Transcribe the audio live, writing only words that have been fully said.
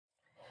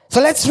So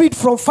let's read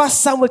from 1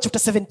 Samuel chapter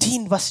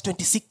 17, verse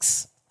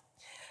 26.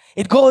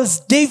 It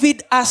goes,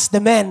 David asked the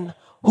man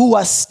who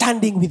was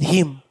standing with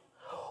him,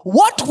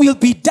 what will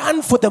be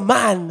done for the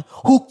man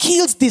who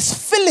kills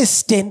this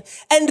Philistine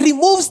and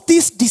removes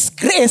this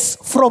disgrace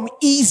from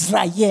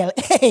Israel?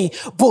 Hey,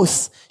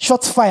 boss,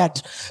 shots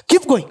fired.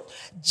 Keep going.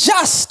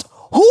 Just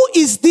who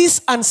is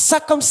this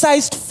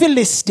uncircumcised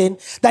Philistine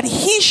that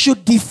he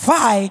should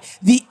defy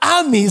the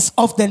armies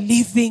of the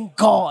living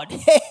God?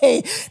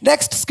 Hey,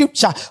 next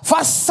scripture,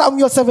 1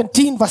 Samuel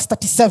 17, verse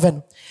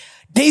 37.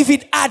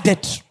 David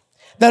added,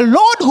 the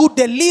Lord who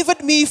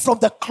delivered me from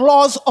the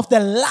claws of the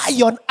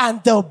lion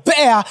and the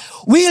bear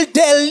will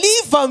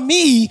deliver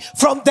me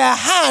from the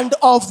hand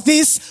of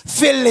this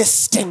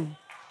Philistine.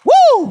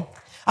 Woo!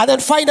 And then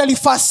finally,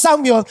 1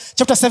 Samuel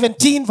chapter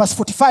 17, verse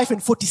 45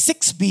 and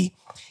 46b,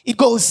 it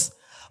goes,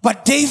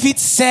 but David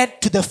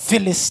said to the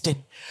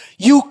Philistine,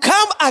 you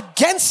come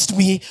against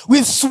me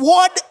with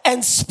sword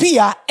and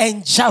spear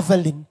and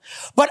javelin,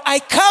 but I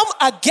come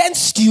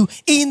against you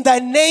in the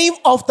name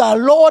of the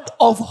Lord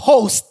of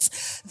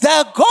hosts,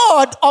 the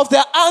God of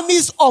the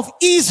armies of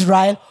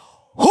Israel,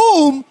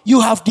 whom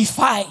you have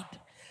defied.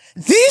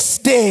 This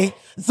day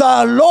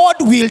the Lord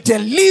will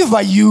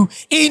deliver you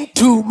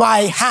into my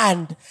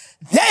hand.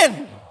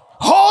 Then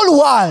whole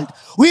world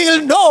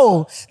will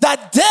know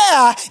that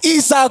there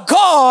is a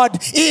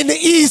God in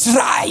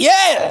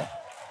Israel.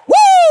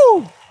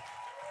 Woo!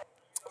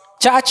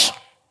 Church,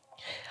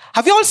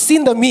 have you all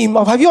seen the meme,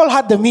 or have you all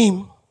heard the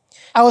meme?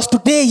 I was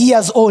today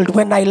years old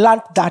when I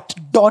learned that ...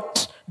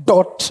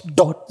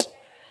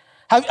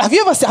 Have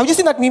you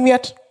seen that meme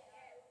yet?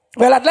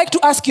 Well, I'd like to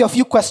ask you a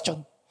few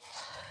questions.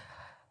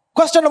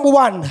 Question number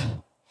 1.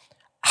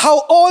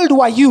 How old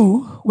were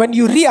you when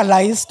you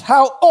realized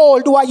that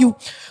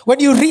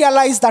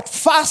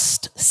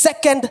first,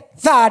 second,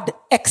 third,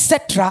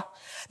 etc.,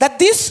 that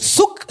these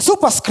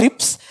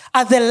superscripts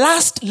are the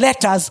last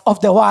letters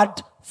of the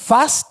word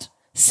first,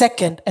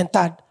 second, and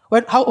third?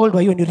 How old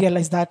were you when you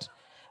realized that?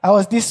 I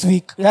was this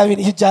week.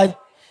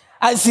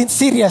 As in,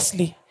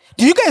 seriously.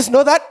 Do you guys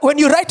know that when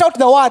you write out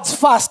the words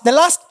first, the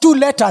last 2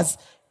 letters,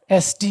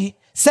 ST,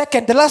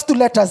 second, the last 2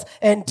 letters,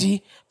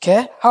 NT,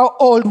 okay? How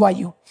old were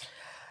you?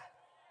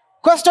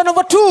 Question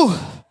number 2.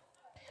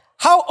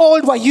 How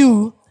old were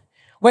you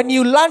when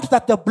you learned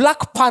that the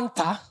Black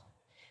Panther,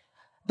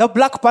 the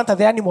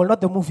animal,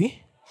 not the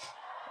movie.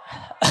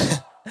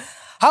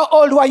 How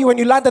old were you when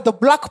you learned that the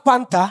Black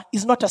Panther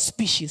is not a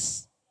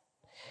species?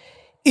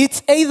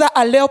 It's either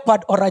a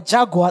leopard or a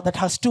jaguar that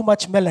has too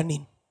much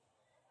melanin.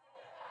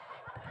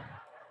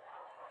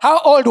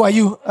 How old were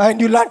you when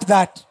you learned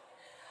that?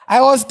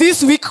 I was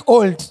this week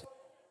old.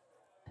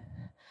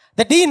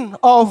 The dean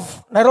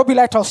of Nairobi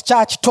Lighthouse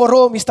Church,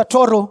 Mr.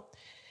 Toro,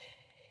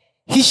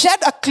 he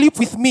shared a clip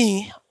with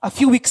me a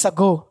few weeks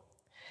ago.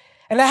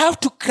 And I have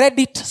to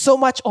credit so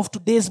much of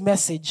today's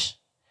message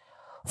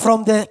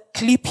from the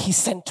clip he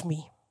sent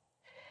me.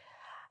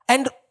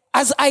 And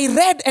as I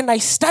read and I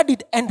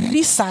studied and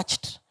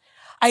researched,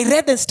 I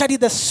read and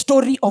studied the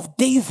story of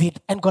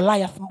David and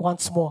Goliath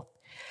once more.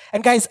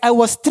 And guys, I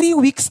was 3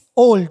 weeks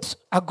old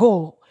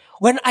ago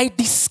when I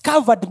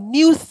discovered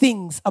new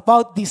things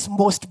about this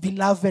most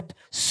beloved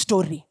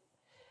story.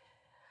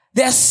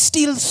 There's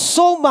still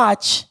so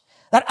much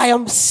that I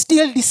am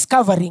still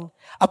discovering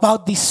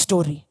about this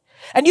story.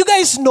 And you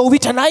guys know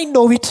it, and I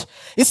know it.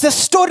 It's the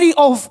story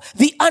of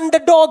the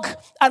underdog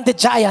and the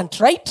giant,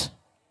 right?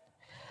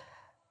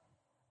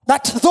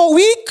 That though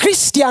we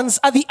Christians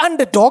are the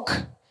underdog,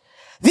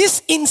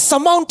 this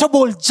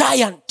insurmountable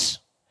giant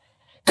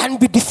can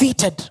be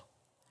defeated.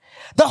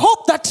 The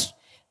hope that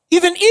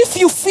even if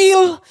you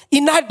feel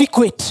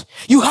inadequate,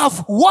 you have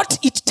what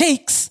it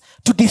takes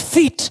to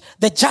defeat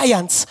the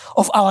giants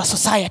of our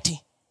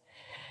society.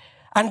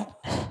 And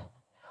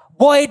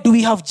boy, do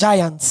we have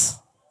giants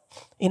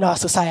in our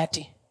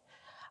society.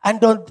 And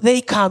don't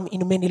they come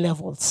in many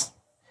levels?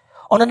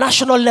 On a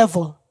national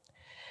level,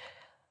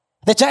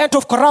 the giant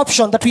of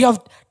corruption that we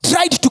have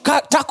tried to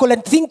tackle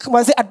and think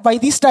by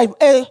this time,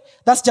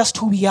 that's just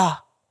who we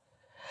are.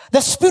 The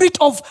spirit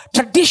of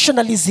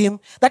traditionalism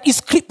that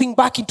is creeping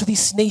back into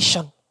this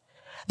nation.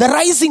 The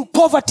rising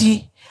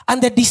poverty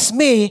and the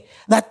dismay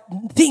that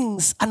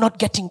things are not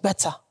getting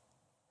better.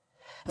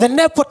 The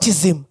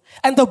nepotism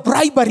and the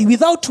bribery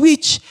without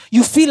which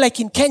you feel like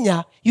in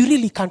Kenya, you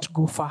really can't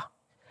go far.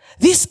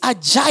 These are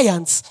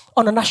giants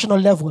on a national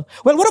level.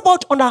 Well, what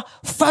about on a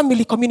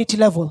family community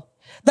level?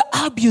 The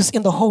abuse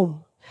in the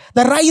home,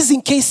 the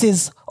rising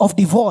cases of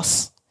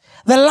divorce,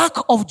 the lack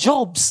of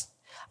jobs,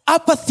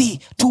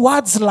 apathy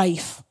towards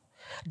life,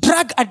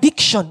 drug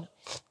addiction,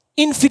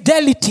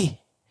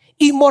 infidelity,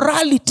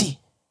 immorality.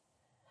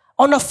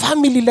 On a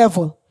family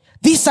level,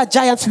 these are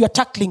giants we are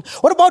tackling.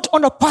 What about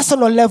on a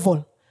personal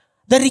level?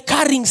 The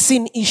recurring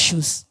sin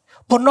issues,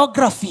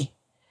 pornography,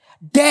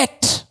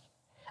 debt,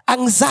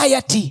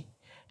 anxiety,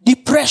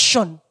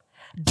 depression,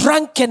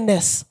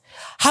 drunkenness,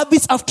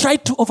 habits I've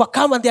tried to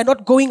overcome and they are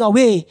not going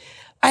away.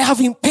 I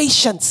have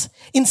impatience,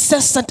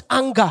 incessant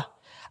anger.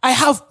 I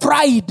have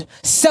pride,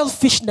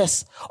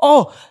 selfishness.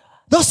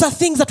 Those are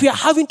things that we are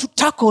having to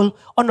tackle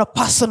on a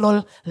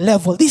personal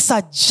level. These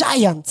are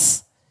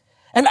giants.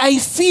 And I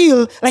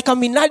feel like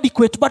I'm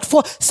inadequate, but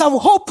for some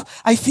hope,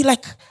 I feel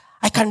like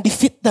I can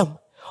defeat them.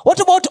 What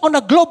about on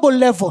a global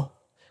level?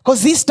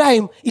 Because this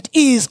time it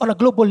is on a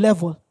global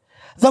level.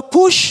 The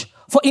push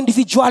for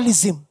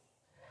individualism,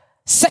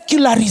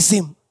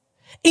 secularism,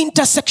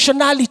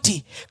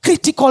 intersectionality,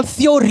 critical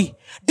theory,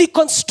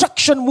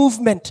 deconstruction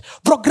movement,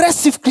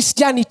 progressive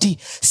Christianity,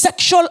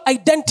 sexual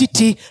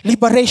identity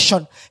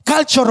liberation,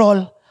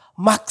 cultural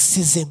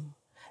Marxism,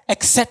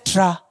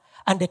 etc.,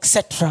 and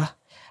etc.,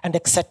 and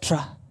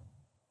etc.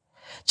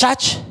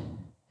 Church,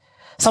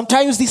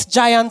 sometimes these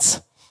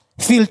giants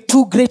feel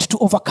too great to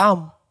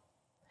overcome.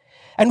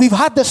 And we've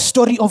heard the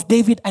story of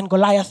David and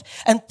Goliath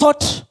and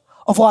thought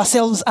of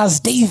ourselves as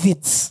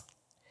Davids.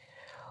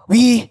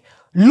 We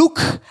look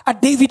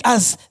at David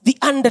as the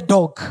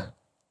underdog,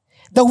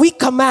 the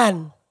weaker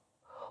man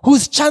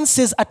whose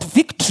chances at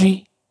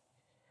victory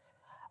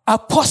are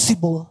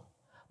possible,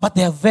 but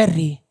they are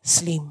very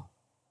slim.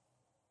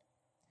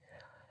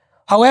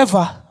 However,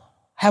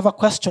 I have a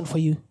question for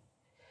you.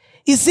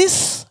 Is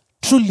this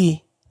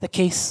truly the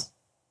case?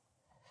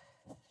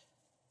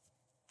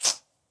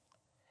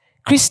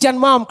 Christian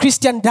mom,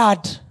 Christian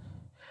dad,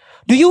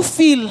 do you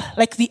feel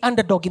like the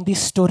underdog in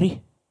this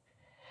story?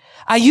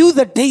 Are you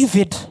the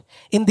David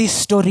in this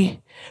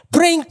story?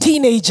 Praying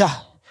teenager,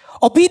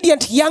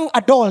 obedient young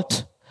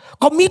adult,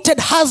 committed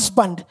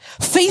husband,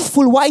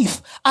 faithful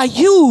wife. Are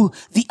you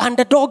the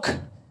underdog?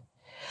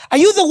 Are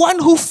you the one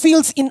who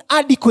feels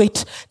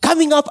inadequate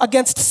coming up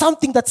against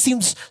something that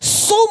seems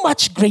so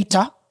much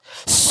greater,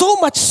 so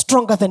much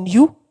stronger than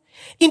you?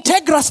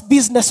 Integrous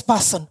business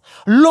person,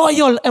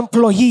 loyal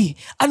employee,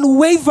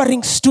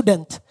 unwavering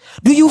student.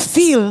 Do you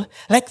feel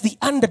like the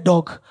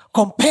underdog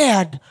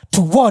compared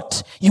to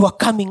what you are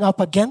coming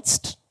up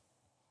against?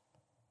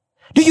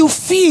 Do you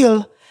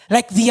feel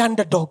like the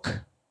underdog?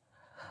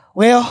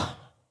 Well,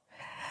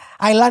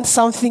 I learned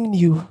something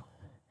new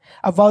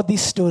about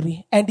this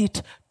story, and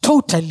it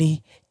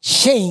totally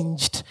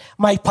changed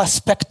my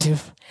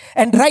perspective.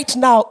 And right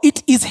now,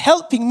 it is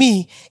helping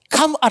me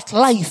come at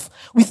life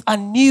with a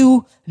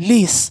new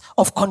lease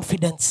of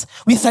confidence,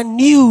 with a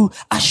new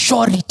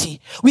assurity,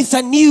 with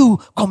a new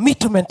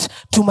commitment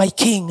to my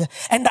King,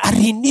 and a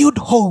renewed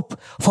hope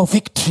for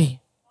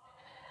victory.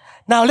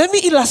 Now, let me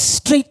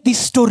illustrate this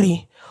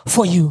story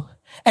for you.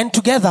 And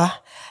together,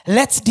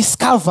 let's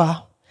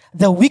discover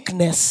the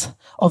weakness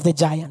of the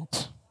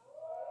giant.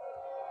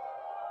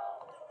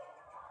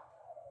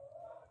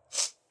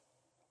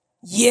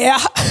 Yeah.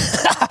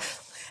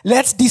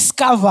 Let's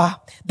discover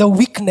the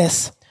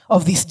weakness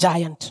of this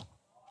giant.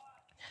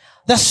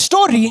 The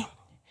story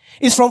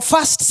is from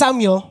 1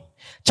 Samuel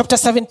chapter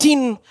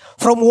 17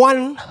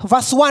 from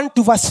verse 1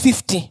 to verse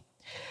 50.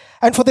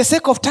 And for the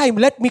sake of time,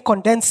 let me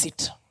condense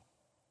it.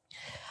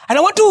 And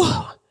I want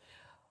to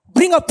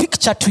bring a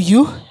picture to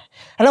you.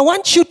 And I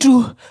want you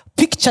to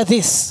picture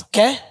this,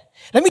 okay?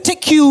 Let me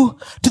take you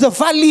to the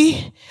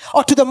valley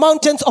or to the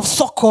mountains of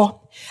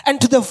Soko and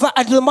to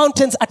the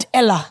mountains at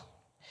Elah.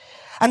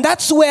 And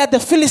that's where the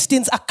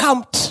Philistines are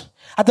camped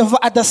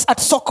at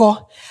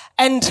Soko,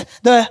 and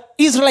the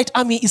Israelite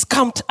army is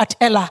camped at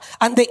Elah,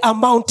 and they are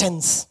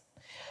mountains.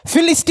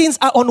 Philistines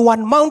are on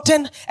one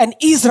mountain, and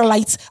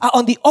Israelites are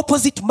on the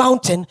opposite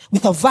mountain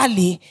with a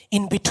valley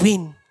in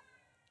between.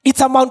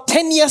 It's a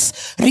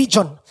mountainous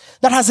region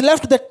that has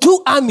left the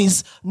two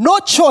armies no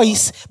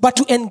choice but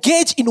to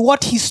engage in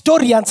what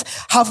historians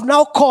have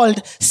now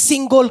called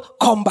single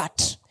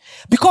combat.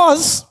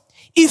 Because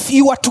if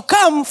you are to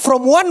come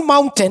from one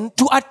mountain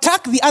to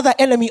attack the other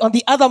enemy on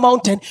the other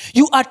mountain,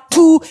 you are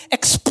too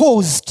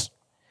exposed.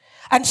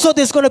 And so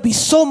there's going to be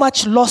so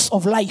much loss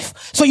of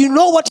life. So you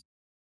know what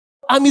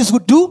armies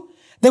would do?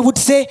 They would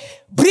say,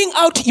 bring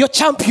out your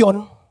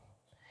champion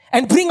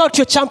and bring out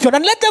your champion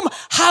and let them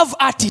have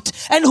at it.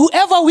 And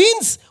whoever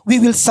wins, we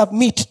will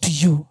submit to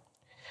you.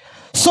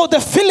 So the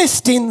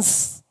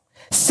Philistines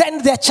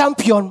send their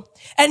champion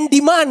and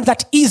demand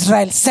that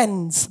Israel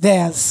sends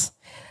theirs.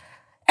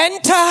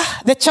 Enter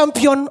the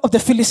champion of the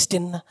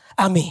Philistine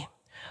army,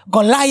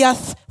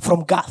 Goliath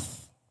from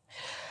Gath.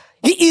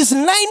 He is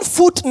 9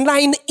 foot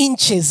 9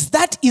 inches.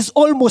 That is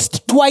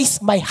almost twice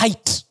my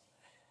height.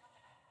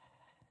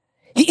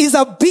 He is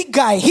a big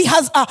guy. He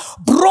has a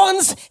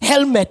bronze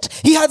helmet.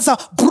 He has a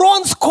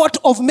bronze coat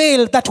of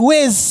mail that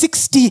weighs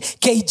 60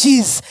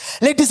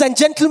 kgs. Ladies and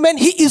gentlemen,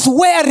 he is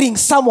wearing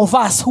some of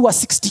us who are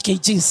 60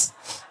 kgs.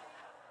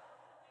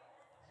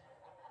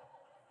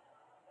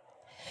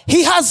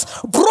 He has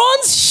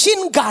bronze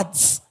shin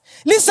guards.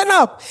 Listen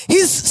up.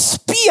 His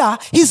spear,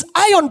 his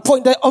iron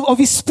point of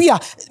his spear,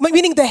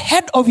 meaning the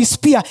head of his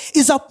spear,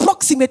 is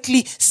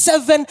approximately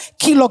 7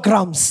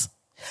 kilograms.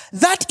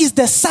 That is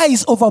the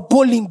size of a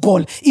bowling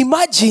ball.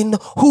 Imagine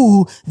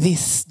who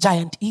this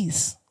giant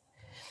is.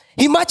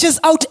 He marches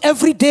out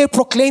every day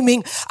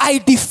proclaiming, I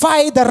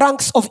defy the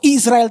ranks of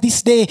Israel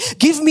this day.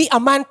 Give me a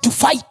man to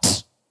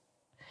fight.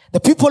 The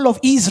people of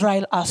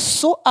Israel are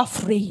so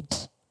afraid.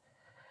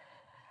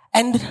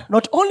 And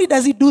not only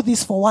does he do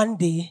this for one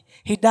day,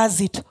 he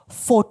does it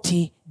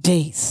 40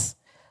 days.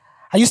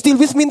 Are you still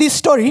with me in this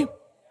story?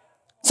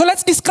 So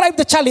let's describe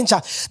the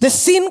challenger. The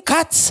scene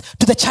cuts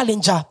to the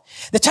challenger.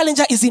 The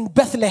challenger is in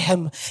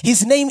Bethlehem.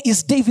 His name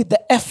is David the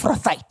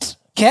Ephrathite.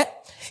 Okay?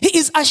 He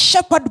is a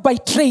shepherd by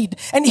trade,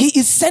 and he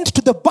is sent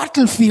to the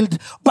battlefield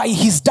by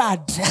his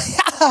dad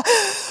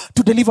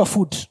to deliver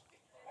food.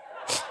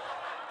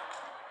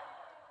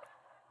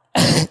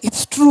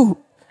 It's true.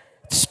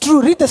 It's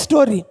true. Read the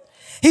story.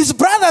 His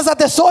brothers are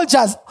the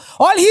soldiers.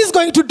 All he's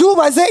going to do,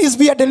 Maze, is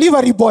be a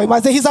delivery boy.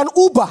 Maze, he's an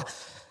Uber.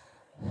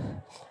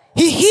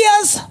 He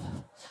hears,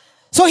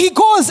 so he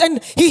goes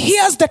and he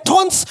hears the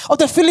taunts of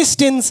the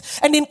Philistines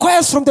and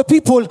inquires from the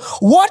people,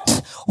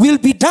 what will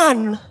be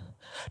done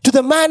to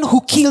the man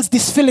who kills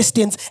these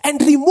Philistines and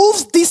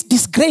removes this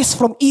disgrace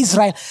from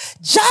Israel?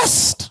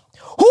 Just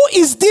who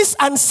is this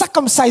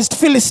uncircumcised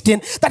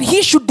Philistine that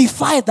he should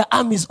defy the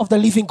armies of the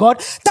living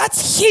God?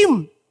 That's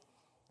him.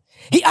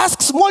 He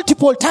asks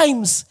multiple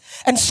times,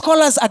 and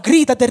scholars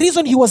agree that the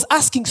reason he was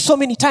asking so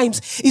many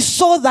times is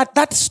so that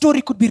that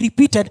story could be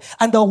repeated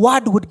and the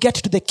word would get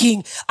to the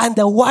king, and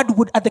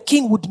the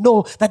king would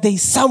know that there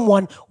is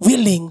someone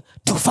willing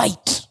to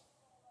fight.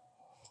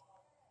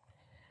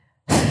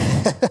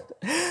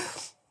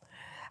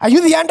 Are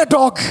you the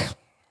underdog?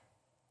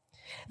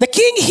 The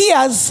king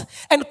hears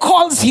and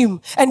calls him,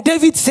 and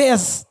David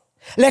says,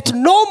 let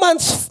no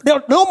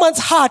man's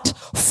heart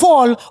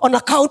fall on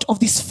account of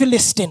this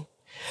Philistine.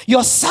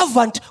 Your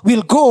servant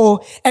will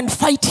go and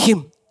fight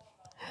him.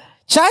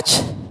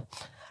 Church,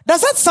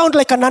 does that sound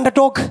like an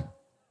underdog?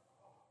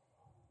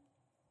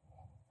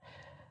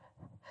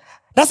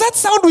 Does that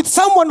sound with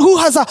someone who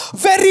has a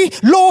very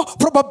low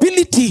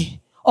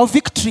probability of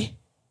victory?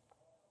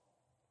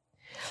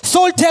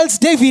 Saul tells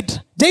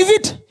David,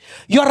 David,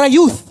 you are a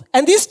youth,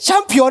 and this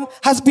champion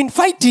has been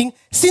fighting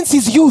since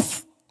his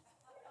youth.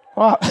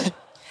 Wow.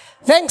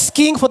 Thanks,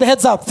 King, for the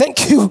heads up.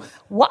 Thank you.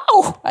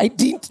 Wow, I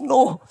didn't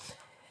know.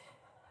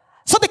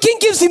 So the king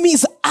gives him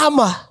his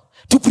armor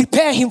to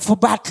prepare him for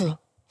battle.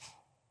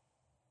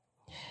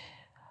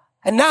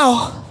 And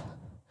now,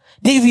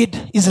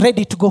 David is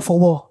ready to go for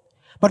war.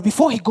 But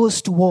before he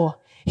goes to war,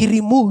 he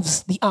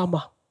removes the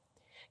armor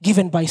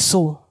given by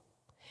Saul.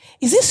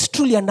 Is this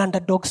truly an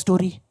underdog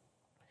story?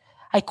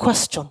 I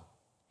question.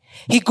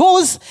 He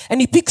goes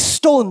and he picks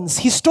stones.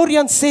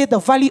 Historians say the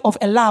valley of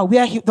Elah,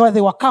 where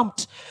they were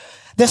camped,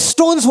 the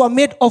stones were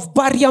made of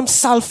barium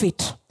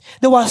sulfate.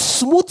 They were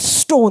smooth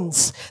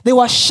stones. They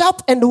were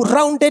sharp and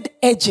rounded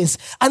edges,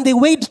 and they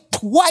weighed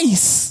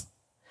twice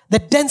the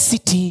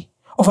density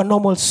of a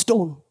normal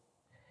stone.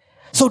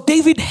 So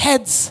David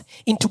heads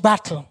into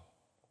battle.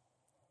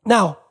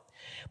 Now,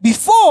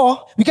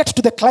 before we get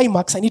to the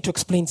climax, I need to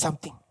explain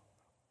something.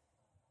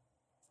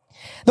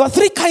 There were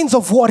three kinds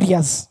of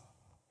warriors.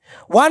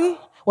 One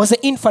was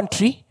the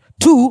infantry,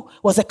 two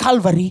was the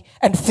cavalry,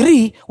 and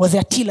three was the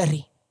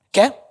artillery.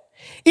 Okay?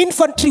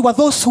 Infantry were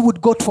those who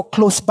would go for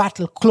close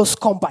battle, close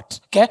combat.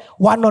 Okay?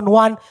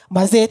 One-on-one,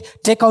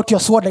 mazet, take out your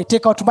sword, I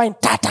take out mine,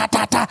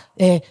 ta-ta-ta-ta,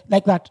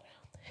 like that.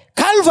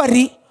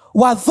 Cavalry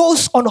were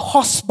those on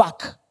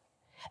horseback,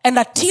 and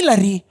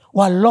artillery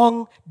were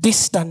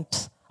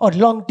long-distance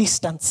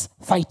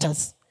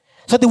fighters.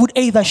 So they would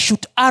either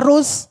shoot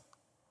arrows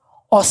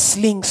or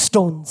sling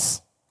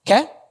stones.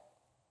 Okay?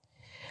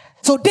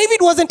 So David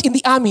wasn't in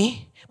the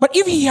army, but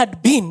if he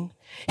had been,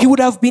 he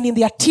would have been in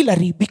the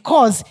artillery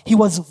because he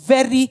was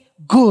very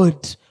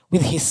good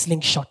with his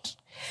slingshot.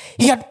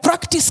 He had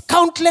practiced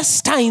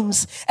countless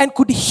times and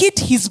could hit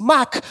his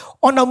mark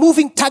on a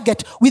moving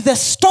target with the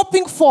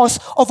stopping force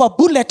of a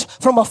bullet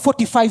from a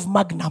 .45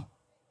 Magnum.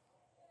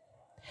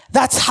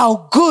 That's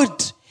how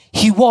good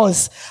he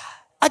was.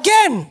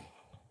 Again,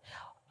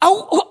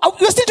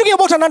 we're still talking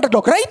about an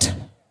underdog, right?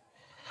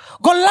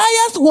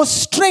 Goliath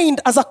was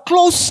trained as a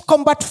close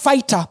combat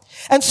fighter,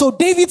 and so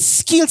David's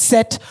skill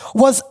set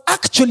was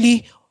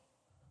actually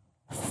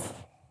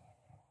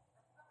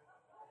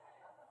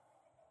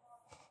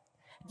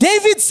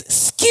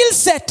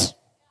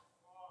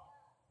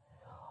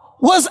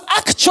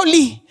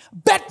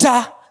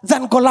better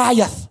than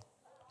Goliath.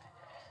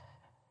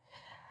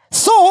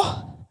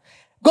 So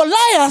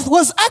Goliath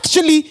was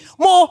actually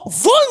more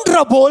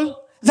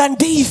vulnerable than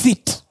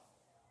David.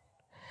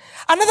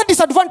 Another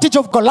disadvantage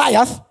of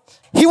Goliath,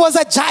 he was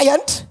a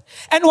giant,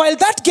 and while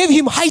that gave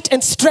him height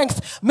and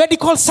strength,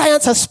 medical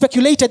science has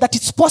speculated that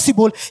it's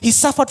possible he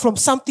suffered from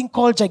something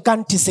called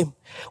gigantism,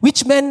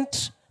 which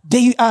meant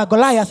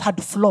Goliath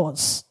had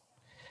flaws.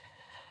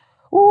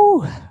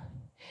 Ooh.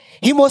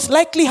 He most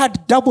likely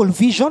had double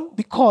vision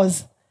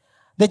because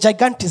the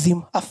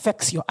gigantism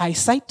affects your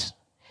eyesight,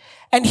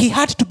 and he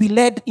had to be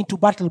led into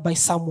battle by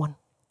someone.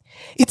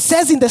 It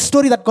says in the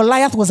story that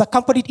Goliath was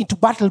accompanied into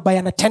battle by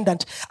an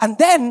attendant. And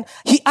then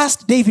he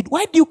asked David,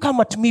 why do you come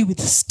at me with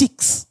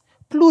sticks?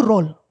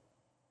 Plural.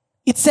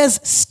 It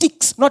says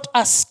sticks, not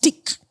a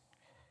stick.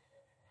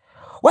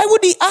 Why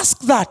would he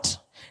ask that?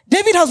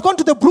 David has gone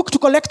to the brook to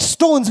collect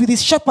stones with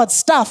his shepherd's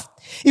staff.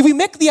 If we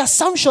make the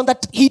assumption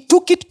that he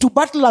took it to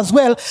battle as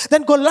well,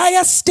 then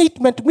Goliath's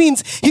statement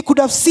means he could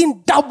have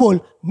seen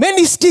double,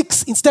 many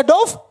sticks instead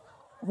of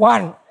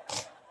one.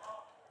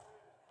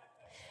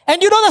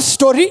 And you know the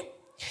story.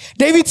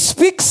 David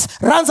speaks,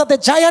 runs at the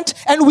giant,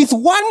 and with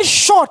one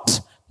shot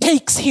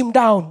takes him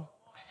down.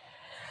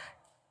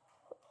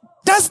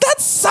 Does that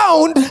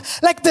sound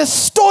like the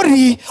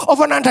story of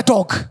an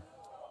underdog?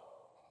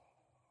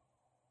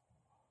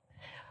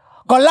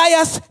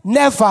 Goliath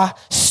never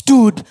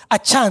stood a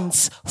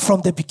chance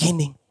from the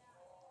beginning.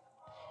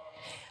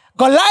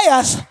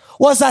 Goliath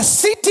was a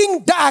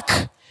sitting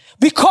duck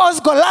because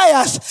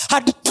Goliath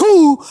had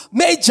two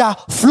major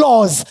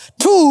flaws,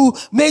 two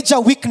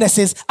major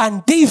weaknesses,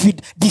 and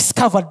David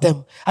discovered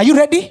them. Are you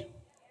ready?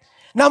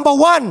 Number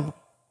one,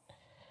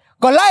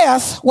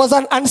 Goliath was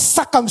an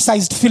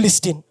uncircumcised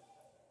Philistine.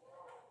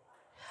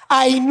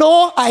 I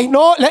know.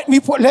 Let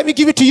me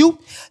give it to you.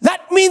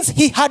 That means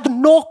he had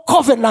no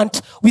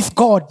covenant with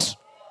God.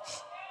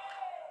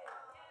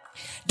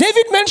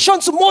 David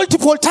mentions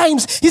multiple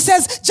times. He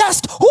says,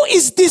 just who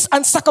is this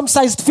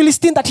uncircumcised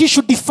Philistine that he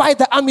should defy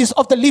the armies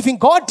of the living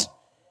God?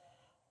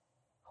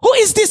 Who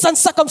is this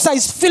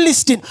uncircumcised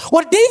Philistine?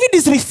 What David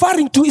is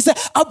referring to is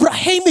the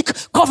Abrahamic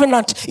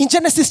covenant. In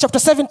Genesis chapter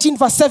 17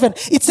 verse 7,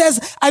 it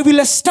says, I will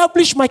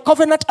establish my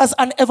covenant as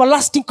an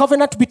everlasting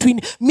covenant between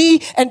me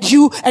and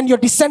you and your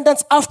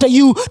descendants after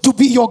you, to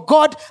be your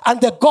God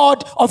and the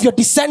God of your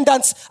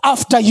descendants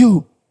after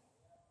you.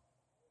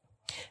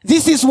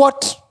 This is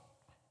what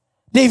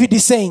David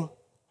is saying.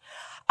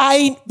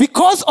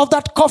 Because of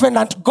that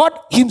covenant, God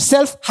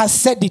himself has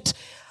said it.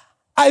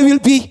 I will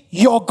be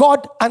your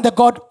God and the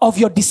God of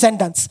your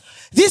descendants.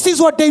 This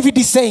is what David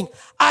is saying.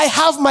 I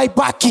have my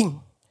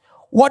backing.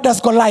 What does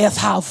Goliath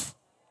have?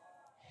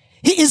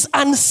 He is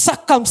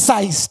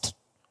uncircumcised.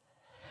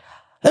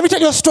 Let me tell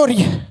you a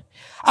story.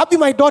 Abby,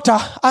 my daughter,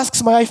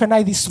 asks my wife and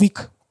I this week.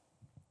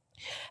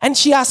 And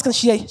she asks,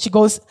 and she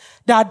goes,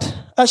 Dad,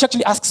 she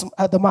actually asks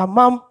the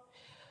Mom,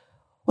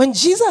 when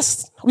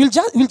Jesus, will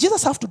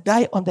Jesus have to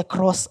die on the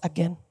cross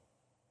again?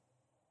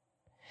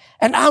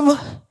 And I'm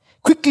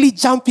quickly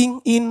jumping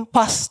in,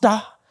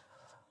 Pastor,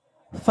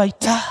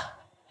 fighter.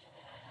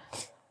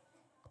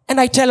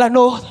 And I tell her,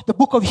 no, the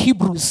book of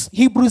Hebrews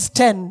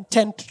 10,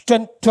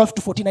 12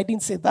 to 14. I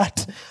didn't say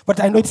that,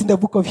 but I know it's in the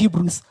book of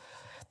Hebrews.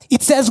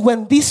 It says,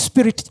 when this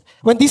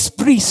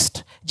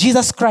priest,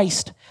 Jesus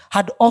Christ,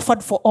 had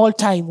offered for all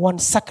time one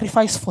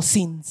sacrifice for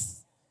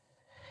sins,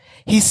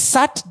 he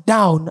sat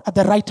down at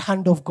the right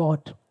hand of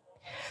God.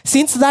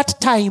 Since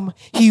that time,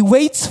 he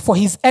waits for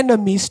his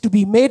enemies to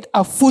be made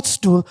a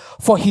footstool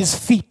for his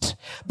feet,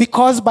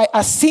 because by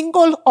a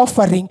single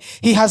offering,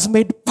 he has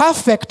made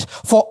perfect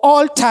for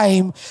all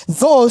time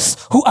those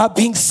who are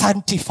being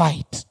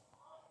sanctified.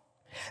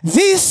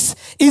 This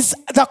is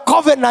the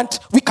covenant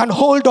we can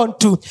hold on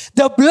to.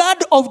 The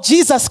blood of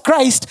Jesus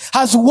Christ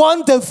has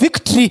won the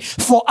victory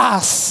for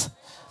us.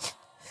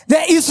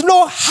 There is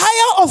no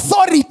higher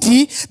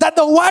authority than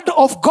the word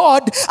of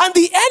God, and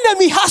the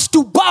enemy has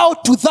to bow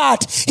to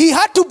that. He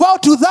had to bow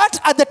to that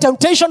at the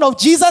temptation of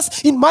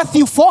Jesus in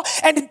Matthew 4,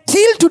 and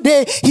until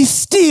today, he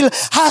still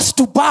has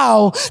to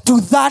bow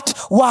to that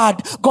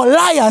word.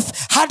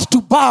 Goliath had to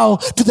bow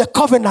to the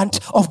covenant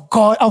of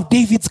God, of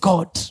David's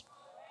God.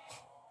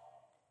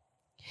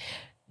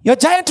 Your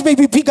giant may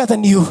be bigger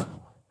than you,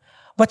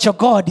 but your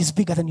God is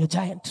bigger than your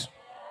giant.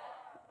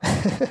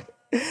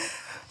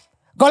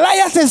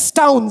 Goliath's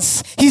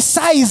towns, his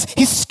size,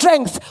 his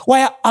strength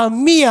were a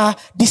mere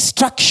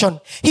distraction.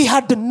 He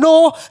had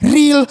no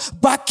real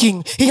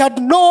backing. He had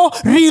no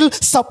real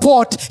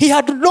support. He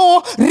had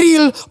no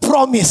real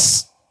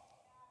promise.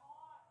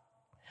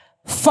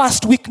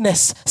 First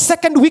weakness.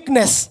 Second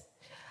weakness.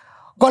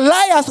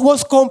 Goliath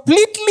was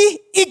completely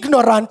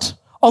ignorant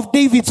of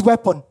David's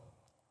weapon.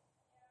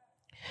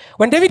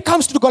 When David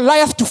comes to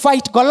Goliath to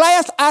fight,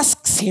 Goliath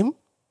asks him,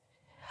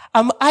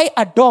 am I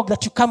a dog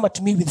that you come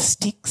at me with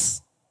sticks?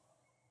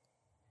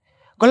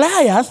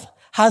 Goliath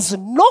has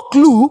no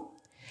clue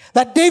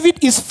that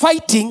David is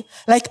fighting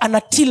like an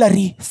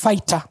artillery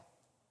fighter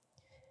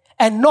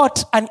and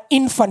not an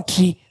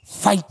infantry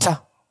fighter.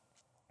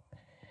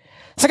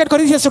 2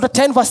 Corinthians chapter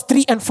 10 verse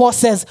 3 and 4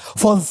 says,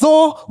 for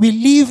though we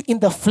live in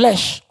the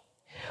flesh,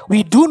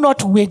 we do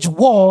not wage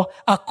war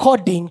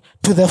according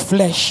to the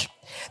flesh.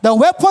 The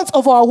weapons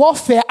of our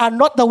warfare are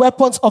not the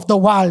weapons of the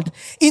world.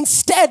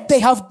 Instead, they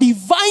have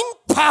divine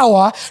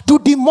power to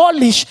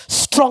demolish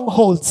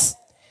strongholds.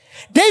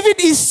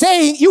 David is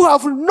saying, you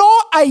have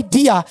no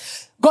idea.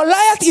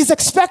 Goliath is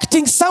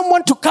expecting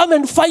someone to come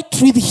and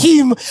fight with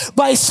him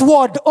by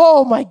sword.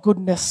 Oh my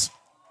goodness.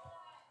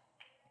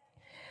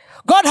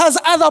 God has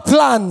other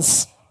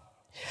plans.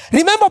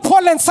 Remember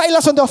Paul and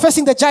Silas when they were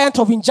facing the giant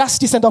of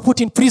injustice and they were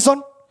put in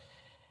prison?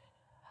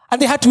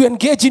 And they had to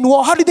engage in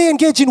war. How did they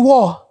engage in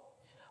war?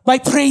 By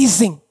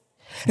praising.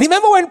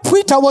 Remember when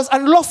Peter was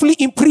unlawfully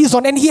in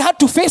prison and he had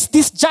to face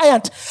this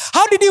giant?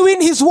 How did he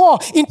win his war?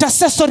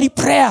 Intercessory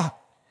prayer.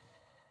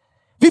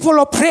 People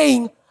are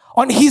praying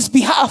on his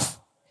behalf.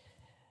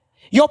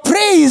 Your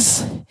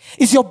praise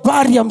is your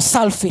barium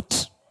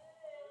sulfate.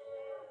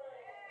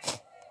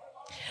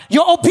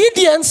 Your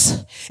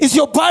obedience is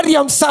your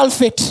barium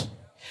sulfate.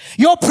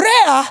 Your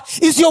prayer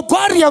is your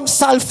barium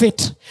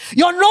sulfate.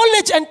 Your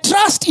knowledge and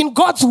trust in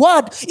God's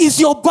word is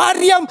your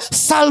barium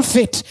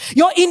sulfate.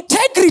 Your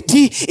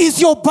integrity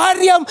is your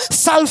barium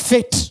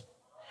sulfate.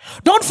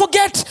 Don't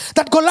forget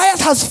that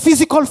Goliath has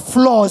physical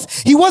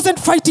flaws. He wasn't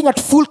fighting at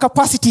full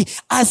capacity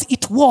as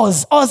it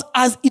was, or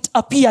as it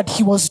appeared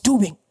he was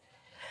doing.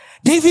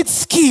 David's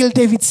skill,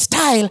 David's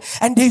style,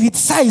 and David's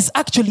size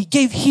actually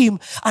gave him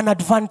an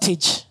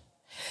advantage.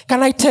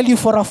 Can I tell you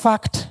for a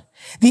fact,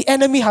 the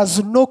enemy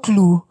has no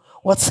clue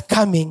what's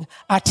coming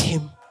at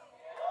him.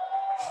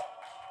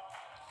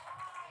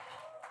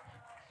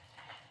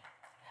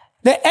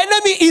 The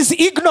enemy is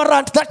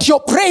ignorant that your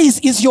praise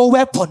is your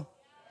weapon.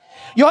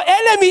 Your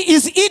enemy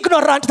is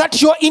ignorant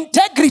that your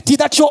integrity,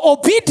 that your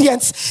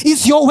obedience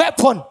is your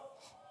weapon.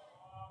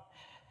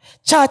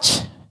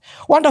 Church,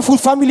 wonderful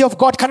family of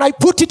God, can I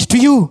put it to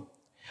you?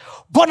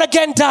 Born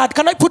again dad,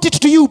 can I put it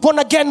to you? Born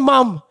again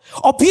mom,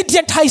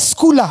 obedient high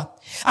schooler,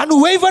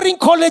 unwavering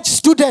college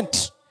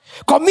student,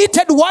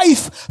 committed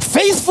wife,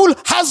 faithful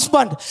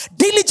husband,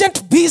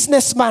 diligent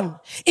businessman,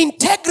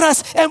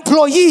 integrous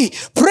employee,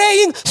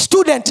 praying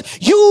student.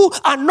 You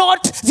are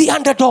not the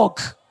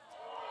underdog.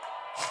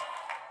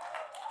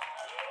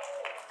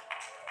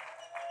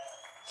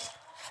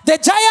 The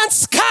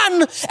giants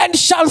can and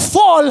shall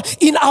fall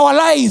in our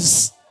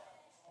lives.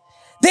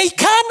 They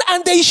can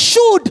and they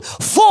should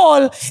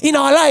fall in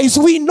our lives.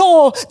 We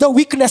know the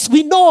weakness.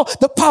 We know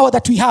the power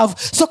that we have.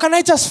 So can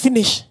I just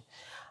finish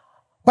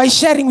by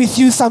sharing with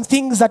you some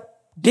things that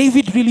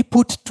David really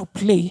put to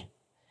play?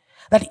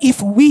 That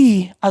if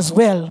we as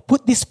well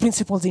put these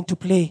principles into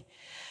play,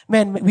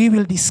 man, we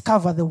will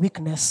discover the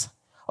weakness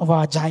of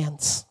our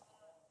giants.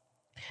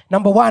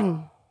 Number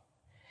one,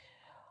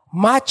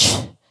 match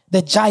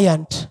the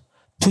giant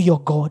to your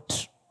God.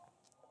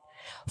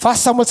 1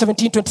 Samuel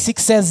 17:26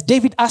 says,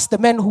 David asked the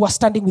men who were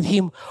standing with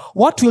him,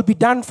 what will be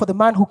done for the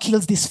man who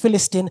kills this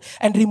Philistine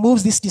and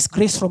removes this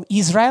disgrace from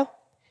Israel?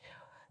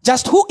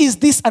 Just who is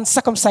this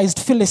uncircumcised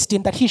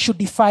Philistine that he should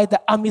defy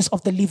the armies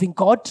of the living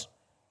God?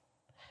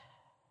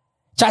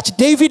 Church,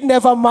 David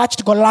never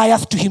matched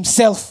Goliath to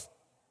himself.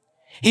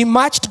 He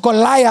matched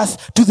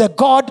Goliath to the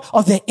God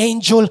of the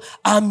angel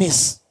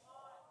armies.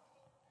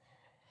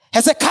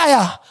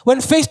 Hezekiah,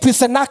 when faced with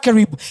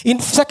Sennacherib in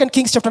 2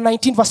 Kings chapter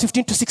 19, verse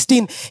 15 to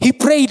 16, he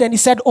prayed and he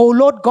said, O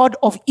Lord God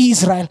of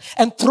Israel,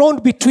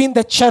 enthroned between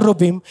the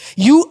cherubim,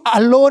 you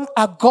alone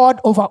are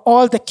God over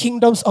all the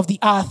kingdoms of the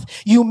earth.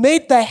 You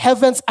made the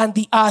heavens and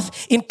the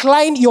earth.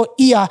 Incline your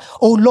ear,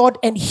 O Lord,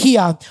 and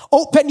hear.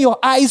 Open your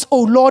eyes,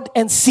 O Lord,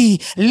 and see.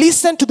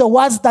 Listen to the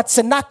words that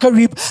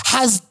Sennacherib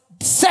has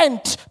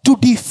sent to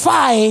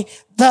defy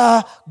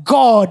the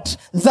God,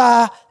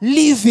 the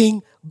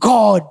living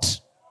God.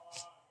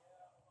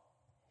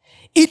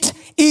 It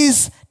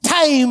is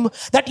time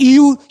that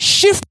you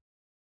shift,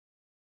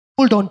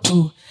 hold on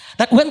to,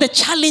 that when the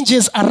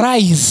challenges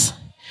arise,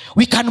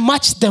 we can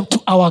match them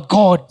to our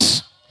God.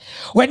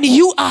 When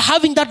you are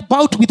having that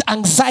bout with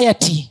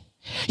anxiety,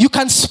 you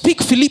can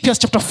speak Philippians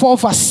chapter 4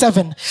 verse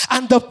 7.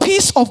 And the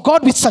peace of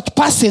God which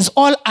surpasses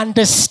all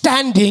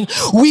understanding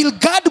will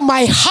guard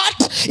my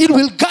heart. It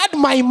will guard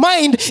my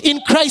mind in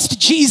Christ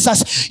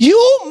Jesus.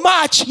 You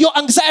match your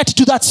anxiety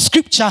to that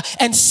scripture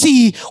and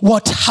see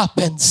what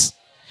happens.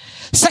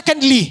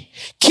 Secondly,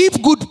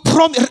 keep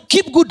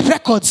good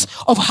records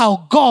of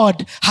how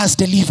God has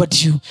delivered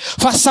you.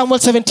 1 Samuel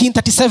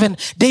 17:37,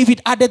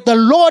 David added, the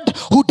Lord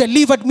who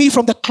delivered me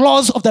from the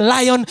claws of the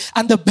lion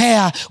and the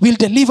bear will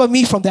deliver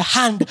me from the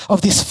hand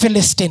of this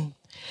Philistine.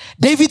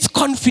 David's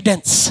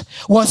confidence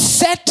was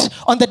set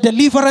on the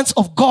deliverance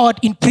of God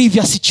in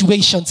previous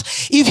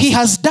situations. If he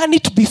has done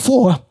it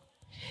before,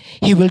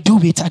 he will do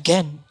it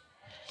again.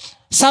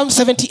 Psalm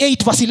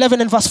 78 verse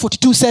 11 and verse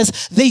 42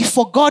 says, they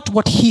forgot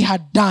what he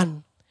had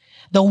done,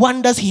 the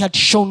wonders he had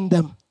shown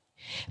them.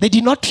 They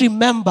did not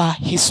remember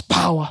his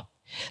power,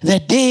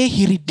 the day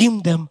he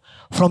redeemed them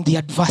from the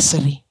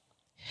adversary.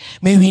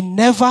 May we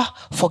never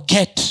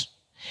forget.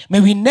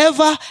 May we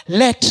never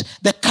let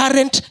the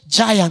current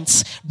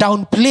giants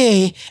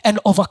downplay and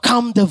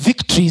overcome the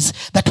victories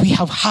that we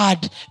have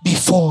had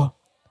before.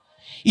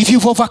 If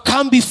you've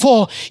overcome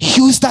before,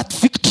 use that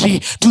victory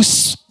to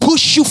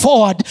push you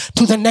forward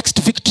to the next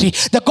victory.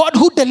 The God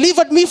who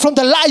delivered me from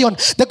the lion,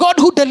 the God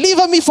who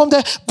delivered me from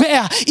the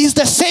bear, is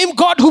the same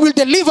God who will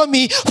deliver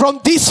me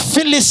from this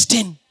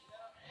Philistine.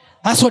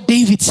 That's what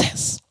David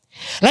says.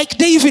 Like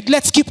David,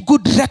 let's keep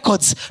good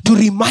records to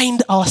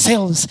remind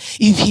ourselves,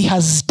 if he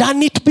has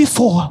done it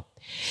before,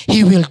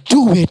 he will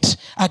do it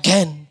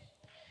again.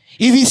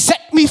 If he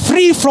set me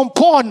free from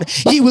porn,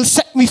 he will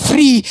set me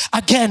free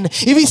again.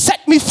 If he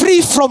set me free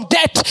from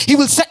debt, he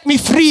will set me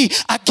free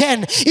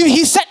again. If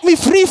he set me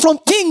free from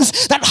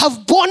things that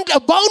have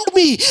bound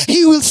me,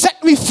 he will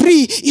set me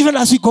free even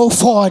as we go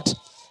forward.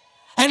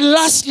 And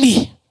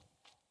lastly,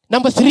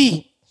 number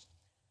 3,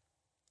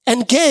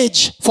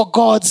 engage for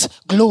God's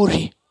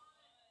glory.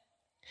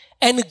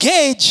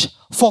 Engage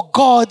for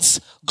God's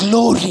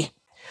glory.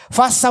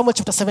 1 Samuel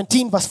chapter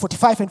 17 verse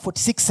 45 and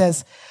 46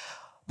 says,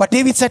 but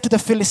David said to the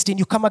Philistine,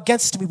 you come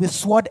against me with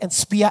sword and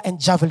spear and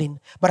javelin,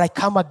 but I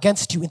come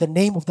against you in the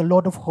name of the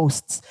Lord of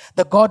hosts,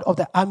 the God of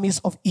the armies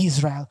of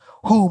Israel,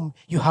 whom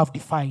you have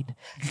defied.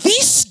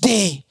 This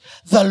day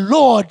the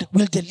Lord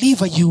will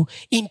deliver you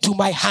into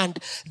my hand.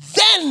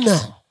 Then,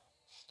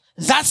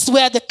 that's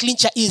where the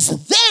clincher is.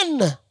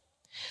 Then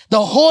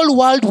the whole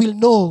world will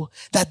know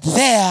that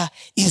there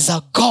is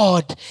a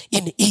God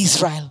in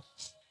Israel.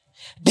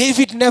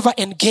 David never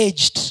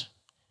engaged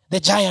the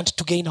giant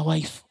to gain a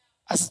wife.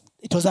 As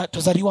it was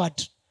a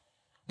reward.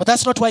 But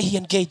that's not why he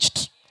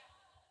engaged.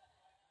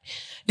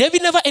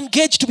 David never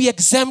engaged to be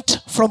exempt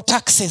from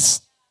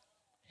taxes.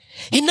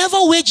 He never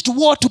waged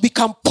war to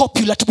become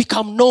popular, to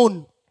become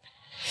known.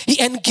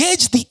 He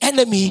engaged the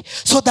enemy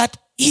so that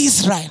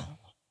Israel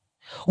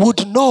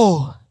would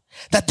know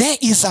that there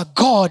is a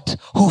God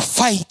who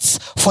fights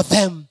for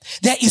them.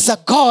 There is a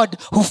God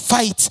who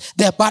fights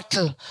their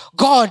battle.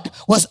 God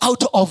was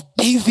out of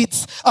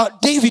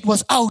David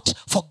was out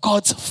for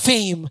God's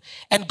fame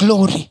and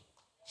glory.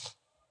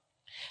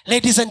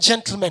 Ladies and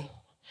gentlemen,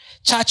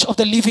 Church of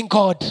the Living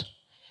God,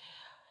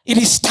 it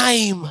is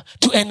time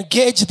to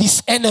engage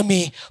this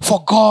enemy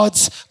for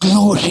God's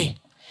glory.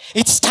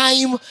 It's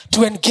time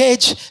to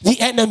engage the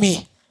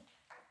enemy.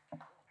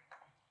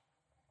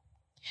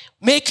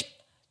 Make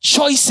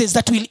choices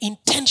that will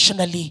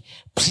intentionally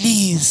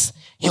please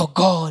your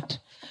God.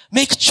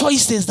 Make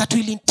choices that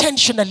will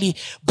intentionally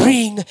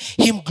bring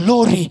him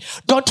glory.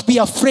 Don't be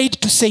afraid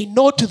to say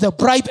no to the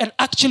bribe. And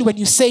actually, when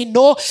you say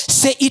no,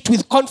 say it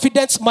with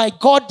confidence. My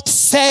God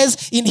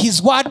says in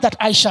his word that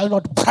I shall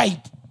not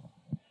bribe.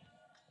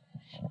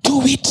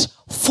 Do it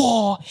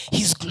for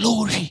his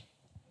glory.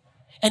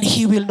 And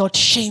he will not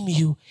shame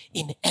you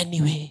in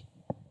any way.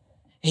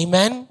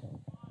 Amen.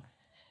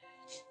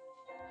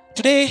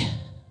 Today,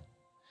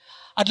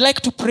 I'd like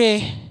to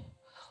pray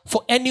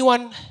for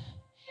anyone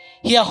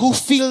here who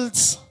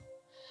feels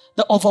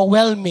the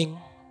overwhelming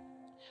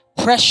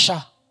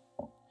pressure,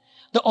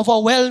 the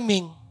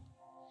overwhelming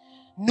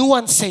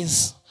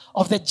nuances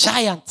of the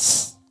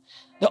giants,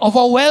 the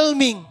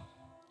overwhelming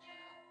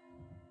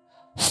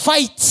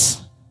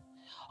fights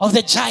of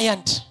the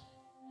giant.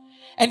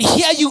 And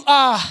here you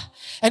are,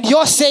 and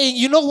you're saying,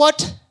 you know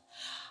what?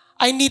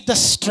 I need the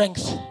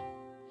strength.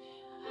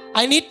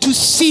 I need to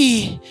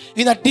see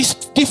in a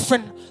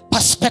different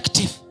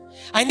perspective.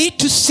 I need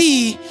to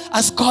see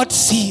as God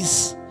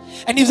sees.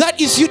 And if that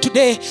is you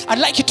today, I'd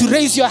like you to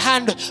raise your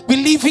hand,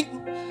 believing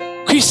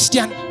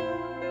Christian.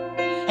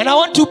 And I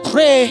want to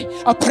pray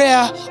a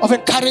prayer of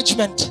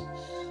encouragement.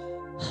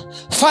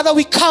 Father,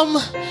 we come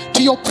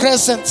to your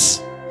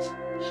presence.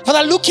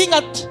 Father, looking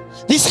at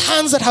these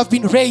hands that have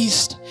been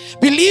raised,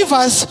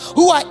 believers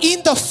who are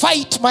in the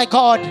fight, my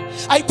God,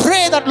 I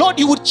pray that, Lord,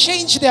 you would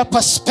change their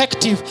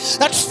perspective.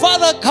 That,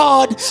 Father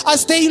God,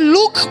 as they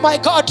look, my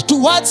God,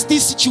 towards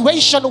this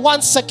situation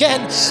once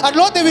again, and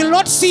Lord, they will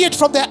not see it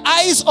from the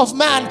eyes of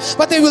man,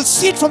 but they will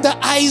see it from the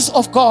eyes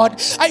of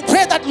God. I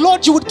pray that,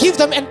 Lord, you would give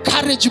them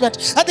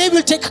encouragement, and they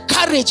will take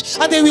courage,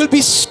 and they will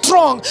be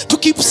strong to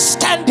keep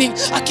standing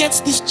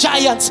against these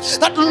giants.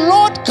 That,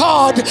 Lord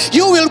God,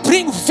 you will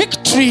bring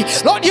victory.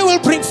 Lord, you will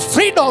bring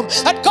freedom.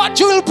 And God,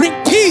 you will bring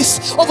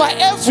peace over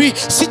every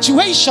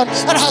situation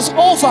that has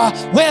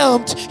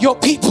overwhelmed your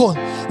people.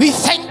 We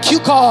thank you,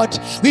 God.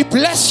 We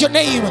bless your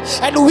name,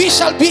 and we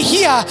shall be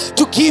here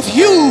to give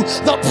you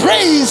the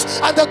praise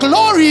and the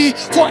glory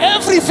for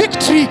every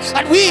victory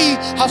that we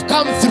have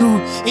come through.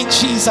 In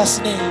Jesus'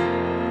 name.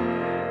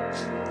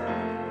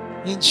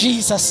 In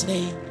Jesus'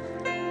 name.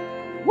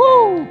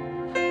 Woo!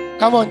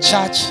 Come on,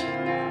 church.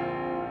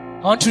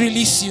 I want to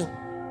release you.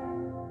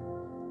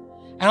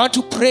 I want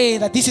to pray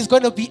that this is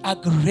going to be a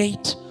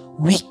great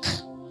week.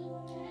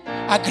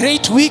 A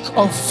great week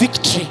of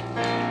victory.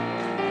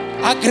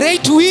 A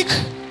great week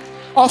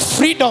of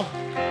freedom.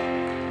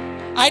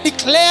 I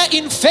declare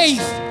in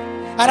faith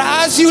that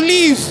as you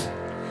leave,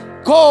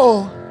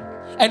 go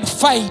and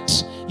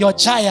fight your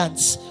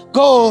giants.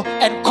 Go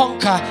and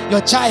conquer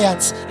your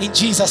giants in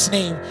Jesus'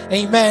 name.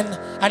 Amen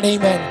and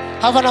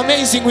amen. Have an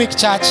amazing week,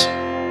 church.